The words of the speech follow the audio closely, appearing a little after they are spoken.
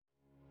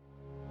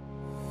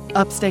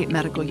Upstate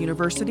Medical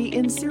University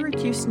in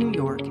Syracuse, New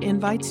York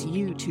invites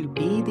you to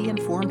be the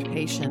informed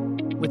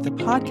patient with the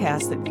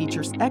podcast that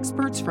features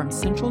experts from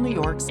Central New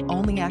York's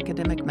only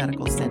academic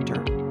medical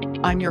center.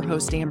 I'm your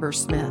host, Amber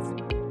Smith.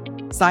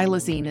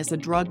 Xylazine is a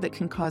drug that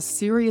can cause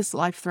serious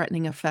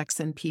life-threatening effects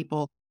in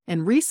people,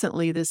 and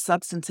recently this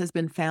substance has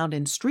been found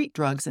in street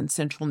drugs in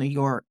Central New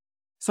York.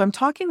 So I'm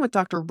talking with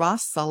Dr.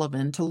 Ross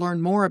Sullivan to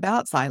learn more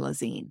about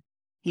xylazine.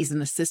 He's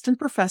an assistant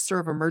professor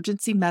of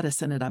emergency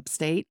medicine at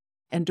Upstate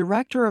and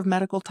director of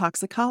medical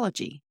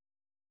toxicology.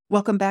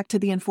 Welcome back to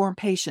The Informed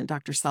Patient,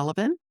 Dr.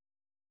 Sullivan.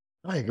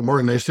 Hi, good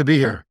morning. Nice to be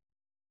here.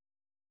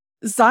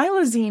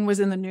 Xylazine was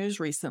in the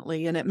news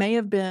recently, and it may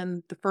have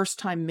been the first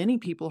time many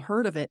people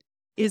heard of it.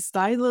 Is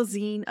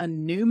xylazine a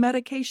new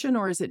medication,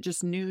 or is it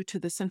just new to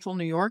the Central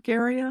New York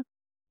area?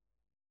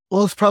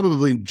 Well, it's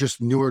probably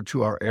just newer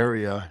to our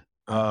area.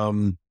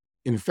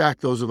 In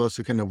fact, those of us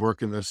who kind of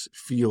work in this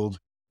field,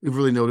 we've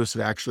really noticed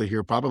it actually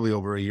here probably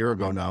over a year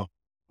ago now,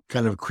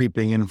 kind of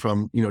creeping in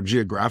from,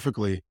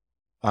 geographically,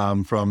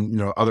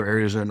 from, other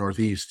areas in the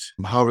Northeast.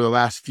 However, the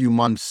last few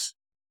months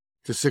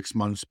to 6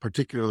 months,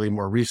 particularly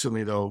more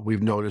recently, though,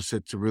 we've noticed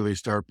it to really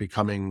start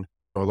becoming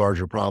a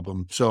larger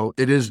problem. So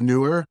it is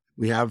newer.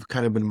 We have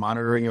kind of been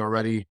monitoring it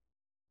already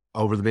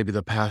over maybe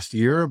the past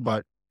year,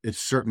 but it's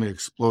certainly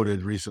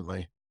exploded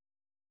recently.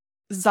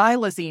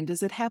 Xylazine,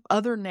 does it have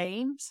other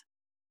names?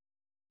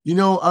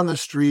 On the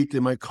street, they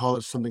might call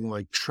it something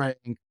like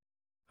Trank.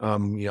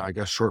 I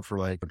guess short for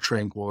like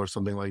Tranquil or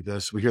something like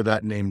this. We hear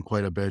that name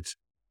quite a bit,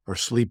 or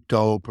Sleep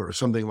Dope or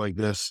something like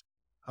this.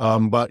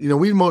 But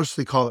we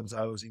mostly call it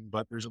xylazine,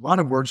 but there's a lot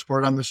of words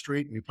for it on the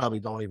street. We probably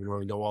don't even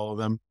really know all of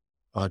them.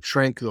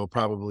 Trank, though,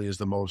 probably is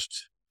the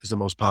most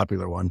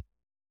popular one.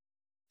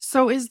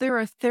 So is there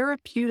a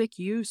therapeutic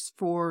use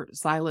for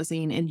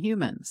xylazine in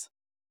humans?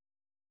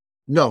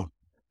 No,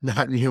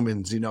 not in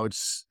humans.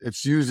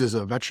 It's used as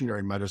a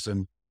veterinary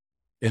medicine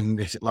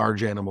in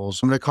large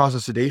animals. And it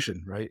causes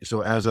sedation, right?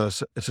 So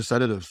it's a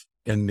sedative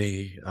in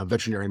the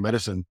veterinary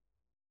medicine.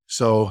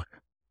 So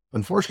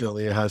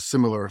unfortunately, it has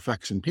similar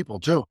effects in people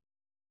too.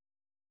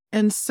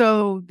 And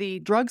so the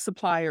drug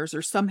suppliers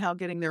are somehow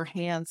getting their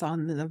hands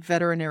on the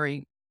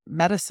veterinary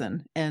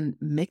medicine and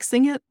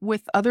mixing it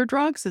with other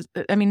drugs.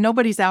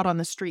 Nobody's out on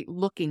the street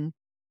looking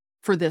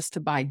for this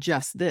to buy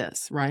just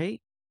this, right?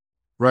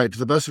 Right. To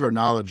the best of our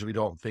knowledge, we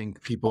don't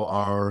think people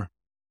are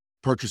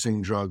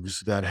purchasing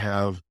drugs that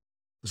have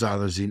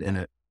xylazine in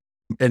it.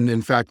 And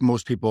in fact,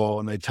 most people,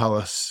 when they tell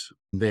us,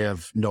 they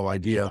have no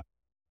idea.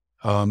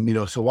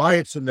 So why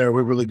it's in there,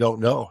 we really don't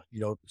know.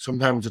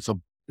 Sometimes it's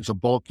a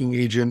bulking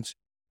agent,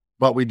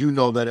 but we do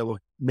know that it will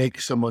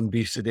make someone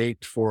be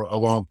sedate for a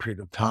long period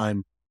of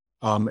time.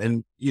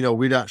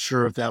 We're not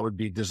sure if that would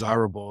be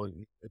desirable.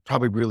 It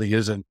probably really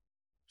isn't.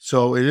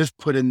 So it is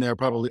put in there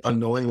probably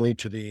unknowingly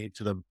to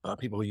the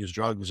people who use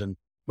drugs, and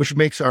which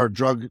makes our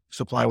drug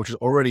supply, which is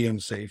already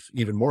unsafe,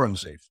 even more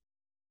unsafe.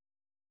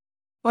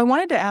 Well, I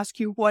wanted to ask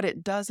you what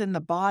it does in the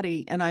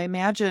body, and I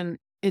imagine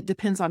it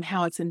depends on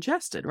how it's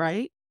ingested,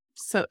 right?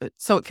 So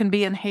it can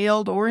be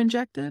inhaled or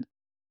injected?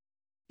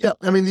 Yeah,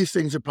 these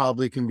things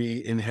probably can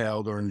be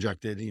inhaled or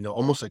injected,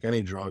 almost like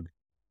any drug.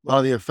 A lot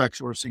of the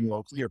effects we're seeing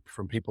locally are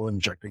from people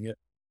injecting it.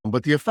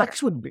 But the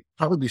effects would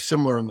probably be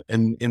similar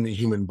in the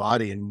human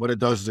body. And what it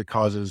does is it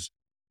causes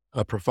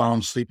a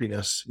profound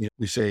sleepiness.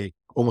 We say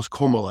almost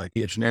coma-like.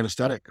 It's an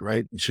anesthetic,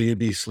 right? So you'd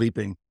be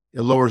sleeping.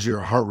 It lowers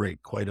your heart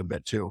rate quite a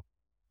bit too.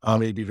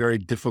 It'd be very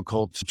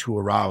difficult to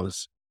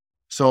arouse.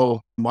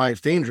 So why it's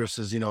dangerous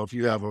is, if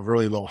you have a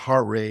really low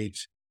heart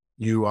rate,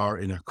 you are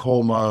in a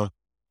coma,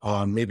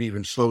 maybe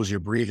even slows your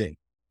breathing.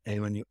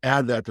 And when you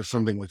add that to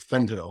something with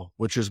fentanyl,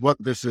 which is what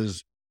this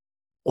is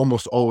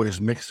almost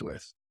always mixed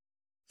with,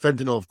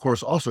 fentanyl, of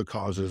course, also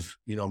causes,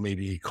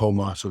 maybe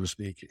coma, so to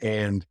speak,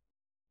 and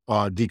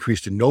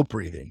decreased in no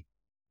breathing.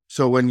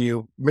 So when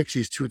you mix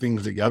these two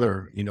things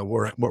together,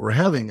 what we're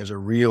having is a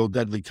real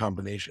deadly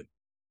combination.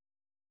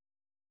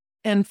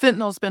 And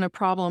fentanyl's been a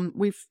problem.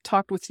 We've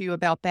talked with you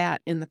about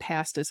that in the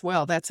past as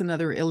well. That's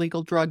another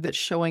illegal drug that's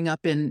showing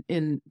up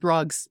in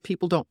drugs.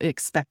 People don't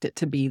expect it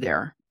to be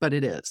there, but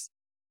it is.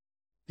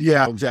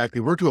 Yeah,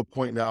 exactly. We're to a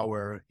point now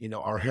where,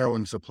 our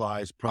heroin supply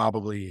is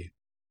probably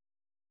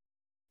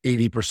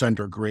 80%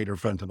 or greater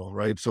fentanyl,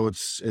 right? So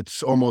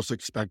it's almost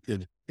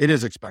expected. It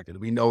is expected.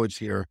 We know it's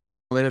here.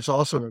 And it's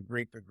also to a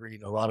great degree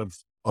in a lot of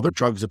other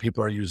drugs that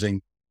people are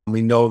using.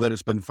 We know that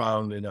it's been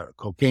found in a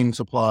cocaine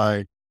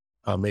supply,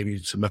 maybe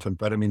some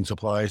methamphetamine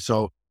supply.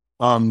 So,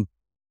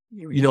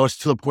 it's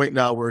to the point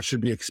now where it should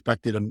be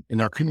expected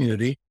in our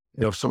community.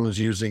 If someone's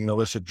using an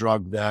illicit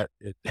drug, that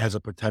it has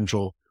a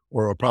potential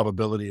or a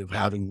probability of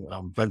having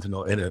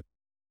fentanyl in it.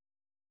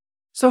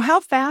 So how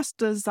fast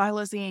does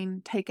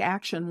xylazine take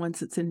action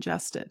once it's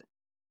ingested?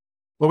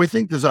 Well, we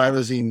think the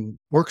xylazine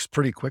works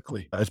pretty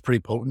quickly. It's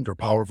pretty potent or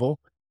powerful.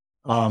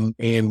 And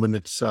when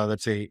it's,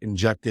 let's say,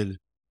 injected,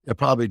 it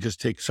probably just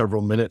takes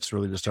several minutes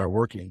really to start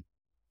working.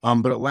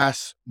 But it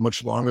lasts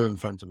much longer than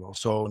fentanyl.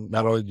 So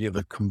not only do you have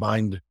the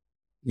combined,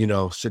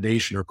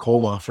 sedation or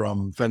coma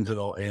from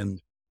fentanyl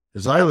and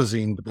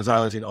xylazine, but the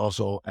xylazine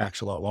also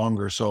acts a lot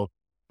longer. So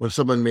when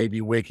someone may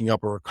be waking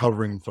up or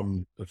recovering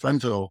from the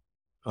fentanyl,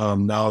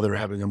 now they're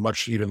having a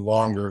much even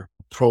longer,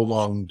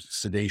 prolonged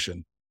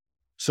sedation.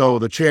 So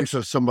the chance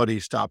of somebody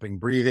stopping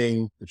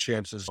breathing, the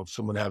chances of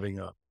someone having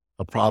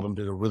a problem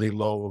due to really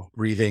low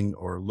breathing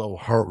or low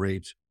heart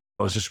rate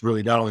is just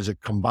really, not only is it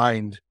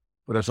combined,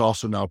 but it's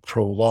also now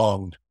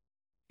prolonged.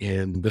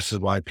 And this is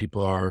why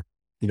people are,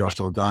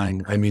 still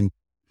dying. I mean,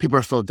 people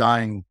are still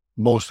dying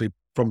mostly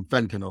from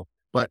fentanyl,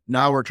 but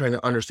now we're trying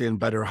to understand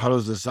better, how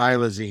does the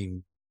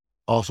xylazine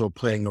also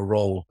playing a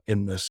role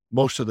in this?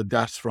 Most of the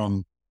deaths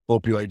from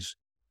opioids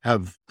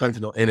have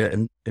fentanyl in it,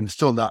 and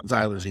still not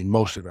xylazine,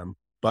 most of them.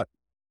 But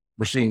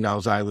we're seeing now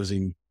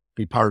xylazine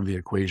be part of the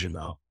equation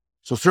now.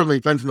 So certainly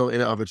fentanyl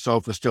in and of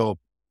itself is still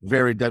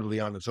very deadly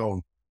on its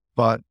own,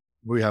 but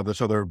we have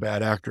this other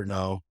bad actor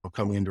now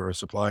coming into our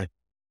supply.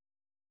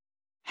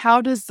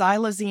 How does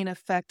xylazine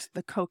affect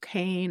the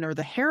cocaine or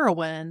the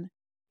heroin?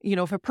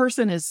 If a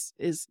person is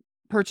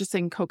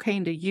purchasing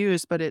cocaine to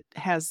use, but it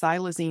has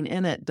xylazine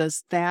in it,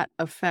 does that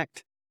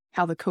affect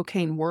how the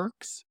cocaine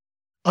works?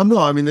 No,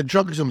 I mean, the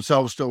drugs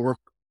themselves still work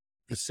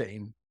the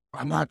same.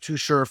 I'm not too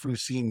sure if we've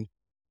seen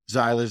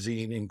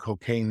xylazine in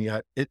cocaine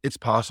yet. It's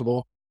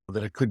possible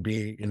that it could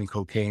be in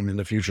cocaine in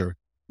the future.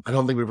 I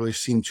don't think we've really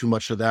seen too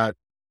much of that.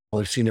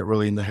 We've seen it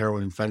really in the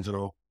heroin and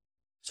fentanyl.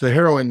 So the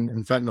heroin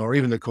and fentanyl, or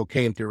even the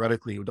cocaine,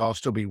 theoretically, would all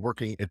still be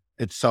working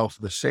itself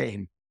the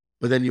same.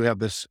 But then you have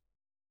this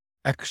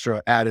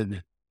extra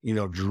added,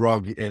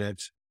 drug in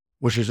it,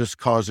 which is just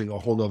causing a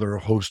whole other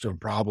host of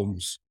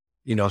problems.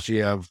 So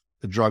you have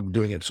the drug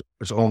doing its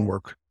own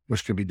work,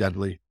 which could be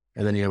deadly.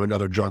 And then you have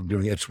another drug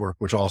doing its work,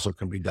 which also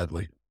can be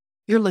deadly.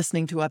 You're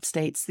listening to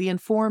Upstate's The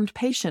Informed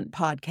Patient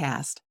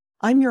Podcast.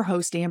 I'm your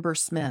host, Amber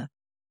Smith.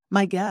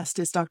 My guest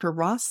is Dr.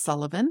 Ross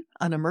Sullivan,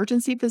 an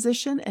emergency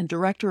physician and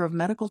director of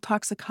medical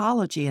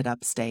toxicology at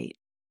Upstate.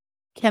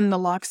 Can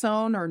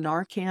naloxone or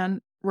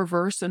Narcan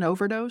reverse an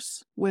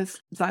overdose with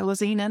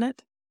xylazine in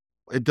it?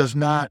 It does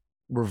not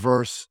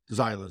reverse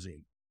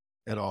xylazine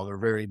at all. They're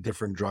very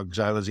different drugs.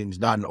 Xylazine is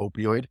not an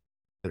opioid.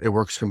 It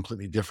works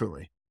completely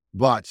differently.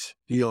 But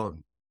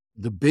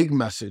the big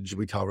message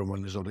we tell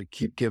everyone is to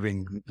keep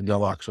giving the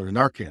naloxone and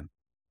Narcan,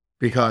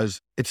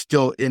 because it's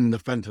still in the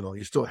fentanyl.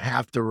 You still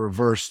have to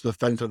reverse the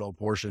fentanyl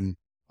portion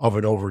of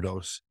an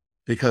overdose.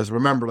 Because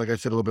remember, like I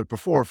said a little bit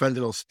before,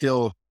 fentanyl is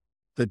still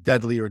the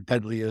deadly or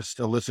deadliest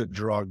illicit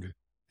drug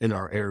in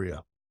our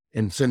area.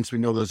 And since we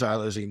know the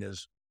xylazine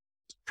is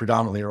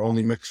predominantly or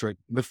only mixed right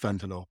with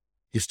fentanyl,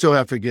 you still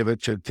have to give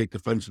it to take the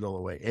fentanyl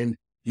away. And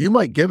you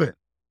might give it,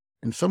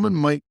 and someone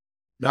might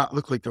not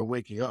look like they're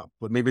waking up,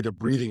 but maybe they're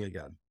breathing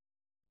again.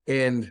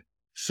 And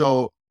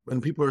so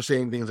when people are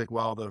saying things like,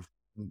 well, the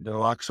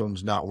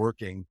naloxone's not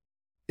working,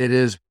 it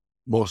is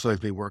most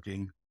likely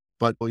working,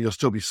 but you'll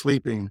still be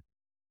sleeping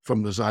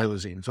from the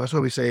xylazine. So that's why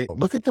we say,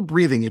 look at the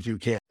breathing if you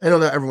can. I know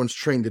not everyone's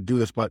trained to do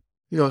this, but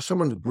if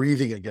someone's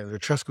breathing again, their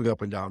chest going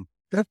up and down,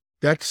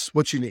 that's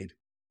what you need.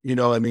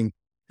 I mean,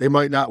 they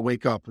might not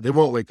wake up. They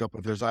won't wake up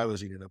if there's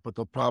xylazine in it, but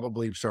they'll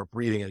probably start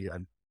breathing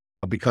again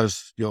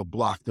because you'll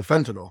block the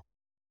fentanyl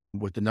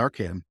with the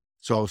Narcan.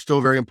 So it's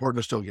still very important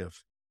to still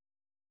give.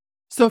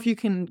 So if you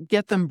can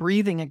get them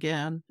breathing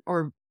again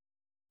or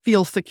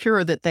feel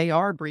secure that they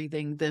are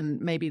breathing, then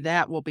maybe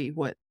that will be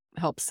what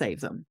helps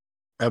save them.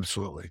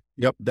 Absolutely.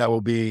 Yep. That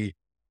will be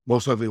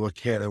most likely what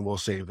can and will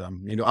save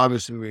them.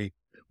 Obviously we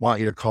want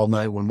you to call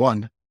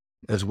 911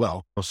 as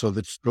well. So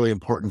that's really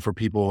important for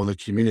people in the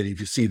community.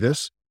 If you see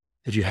this,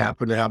 if you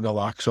happen to have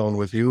naloxone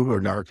with you or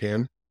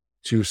Narcan,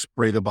 to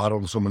spray the bottle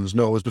in someone's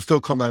nose, but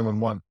still call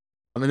 911.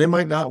 And then they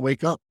might not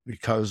wake up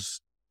because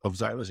of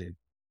xylazine.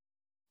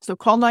 So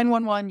call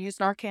 911, use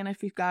Narcan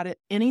if you've got it.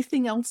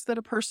 Anything else that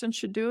a person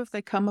should do if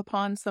they come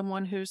upon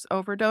someone who's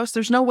overdosed?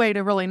 There's no way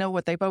to really know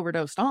what they've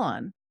overdosed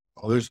on.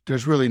 Oh,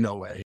 there's really no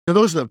way.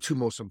 Those are the two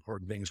most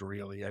important things,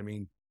 really. I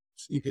mean,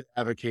 you could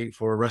advocate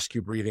for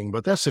rescue breathing,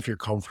 but that's if you're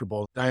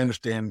comfortable. I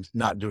understand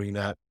not doing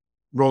that.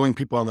 Rolling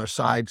people on their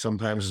side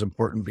sometimes is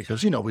important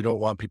because, we don't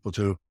want people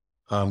to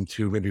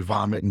maybe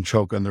vomit and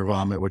choke on their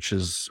vomit, which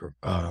is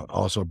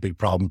also a big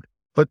problem.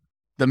 But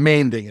the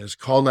main thing is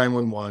call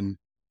 911,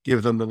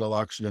 give them the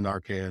naloxone and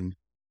Narcan,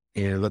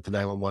 and let the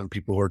 911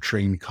 people who are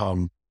trained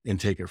come and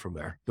take it from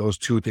there. Those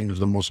two things are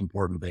the most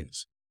important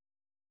things.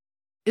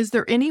 Is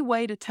there any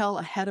way to tell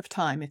ahead of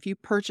time if you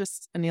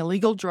purchase an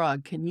illegal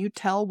drug? Can you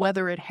tell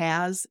whether it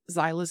has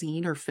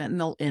xylazine or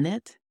fentanyl in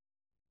it?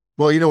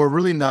 Well, we're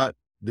really not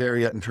there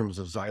yet in terms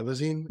of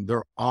xylazine.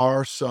 There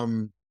are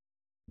some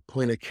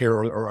point of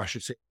care, or I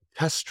should say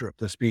test strip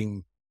that's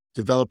being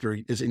developed or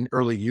is in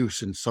early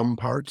use in some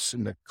parts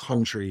in the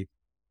country.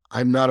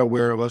 I'm not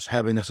aware of us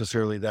having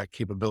necessarily that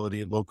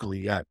capability locally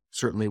yet.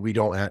 Certainly we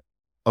don't at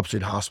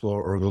Upstate Hospital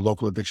or the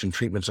local addiction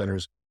treatment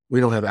centers. We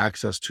don't have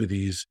access to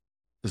these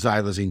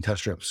xylazine test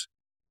strips.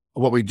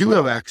 What we do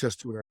have access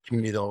to in our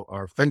community, though,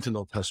 are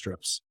fentanyl test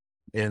strips.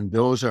 And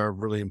those are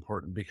really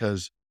important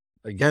because,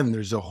 again,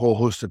 there's a whole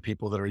host of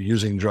people that are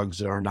using drugs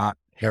that are not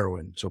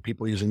heroin. So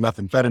people using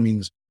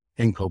methamphetamines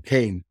and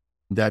cocaine.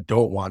 that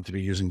don't want to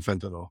be using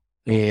fentanyl.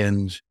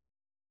 And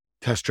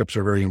test strips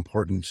are very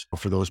important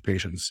for those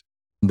patients.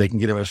 They can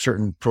get them a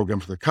certain program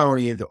for the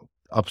county. The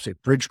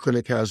Upstate Bridge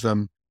Clinic has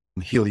them.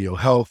 Helio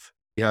Health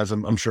has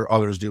them. I'm sure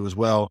others do as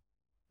well.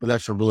 But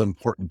that's a real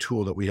important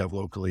tool that we have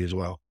locally as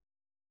well.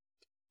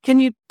 Can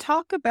you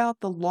talk about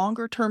the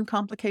longer term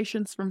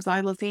complications from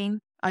xylazine?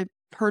 I've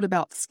heard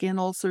about skin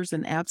ulcers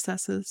and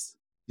abscesses.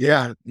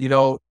 Yeah,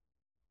 the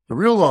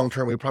real long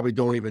term, we probably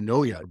don't even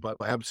know yet, but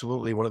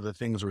absolutely one of the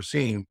things we're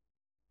seeing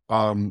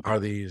are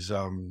these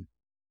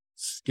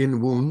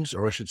skin wounds,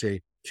 or I should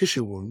say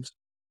tissue wounds.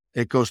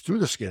 It goes through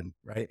the skin,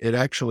 right? It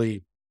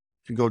actually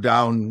can go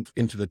down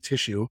into the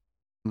tissue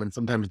and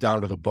sometimes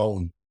down to the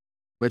bone.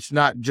 It's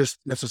not just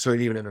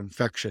necessarily even an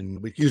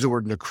infection. We use the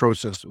word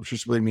necrosis, which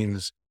just really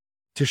means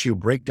tissue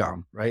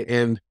breakdown, right?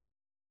 And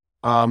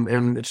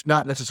it's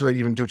not necessarily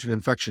even due to an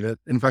infection.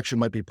 Infection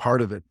might be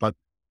part of it, but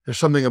there's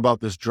something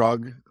about this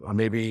drug, or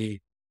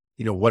maybe,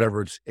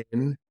 whatever it's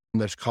in,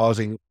 that's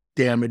causing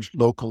damage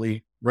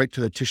locally right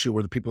to the tissue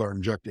where the people are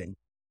injecting.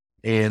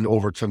 And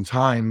over some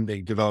time,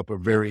 they develop a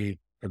very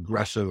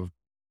aggressive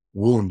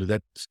wound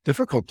that's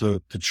difficult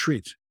to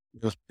treat.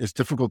 It's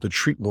difficult to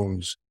treat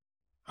wounds.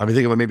 I mean,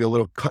 think of maybe a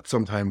little cut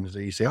sometimes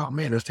that you say, oh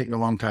man, it's taking a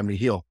long time to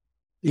heal.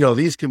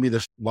 These can be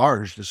this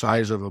large, the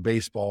size of a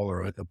baseball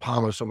or like the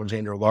palm of someone's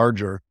hand or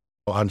larger,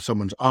 on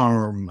someone's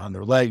arm, on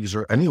their legs,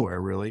 or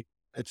anywhere really.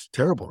 It's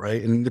terrible,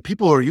 right? And the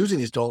people who are using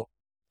these don't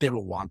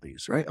want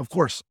these, right? Of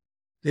course,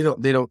 they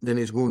don't, then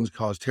these wounds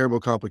cause terrible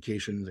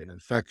complications and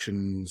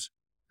infections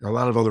and a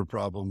lot of other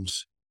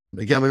problems.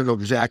 Again, we don't know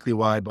exactly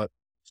why, but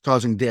it's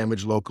causing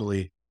damage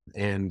locally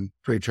and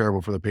pretty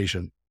terrible for the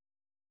patient.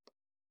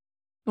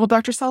 Well,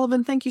 Dr.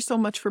 Sullivan, thank you so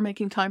much for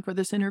making time for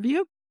this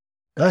interview.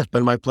 Yeah, it's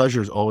been my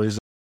pleasure as always.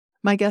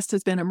 My guest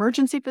has been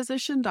emergency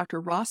physician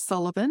Dr. Ross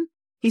Sullivan.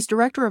 He's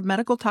director of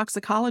medical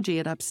toxicology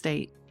at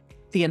Upstate.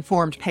 The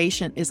Informed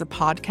Patient is a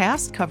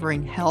podcast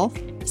covering health,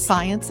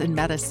 science, and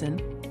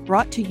medicine,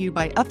 brought to you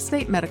by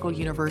Upstate Medical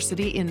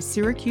University in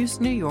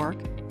Syracuse, New York,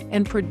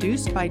 and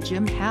produced by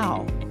Jim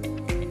Howe.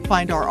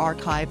 Find our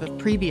archive of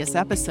previous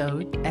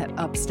episodes at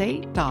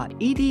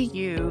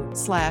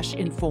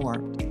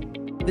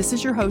upstate.edu/informed. This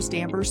is your host,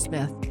 Amber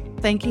Smith,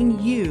 thanking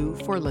you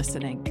for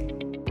listening.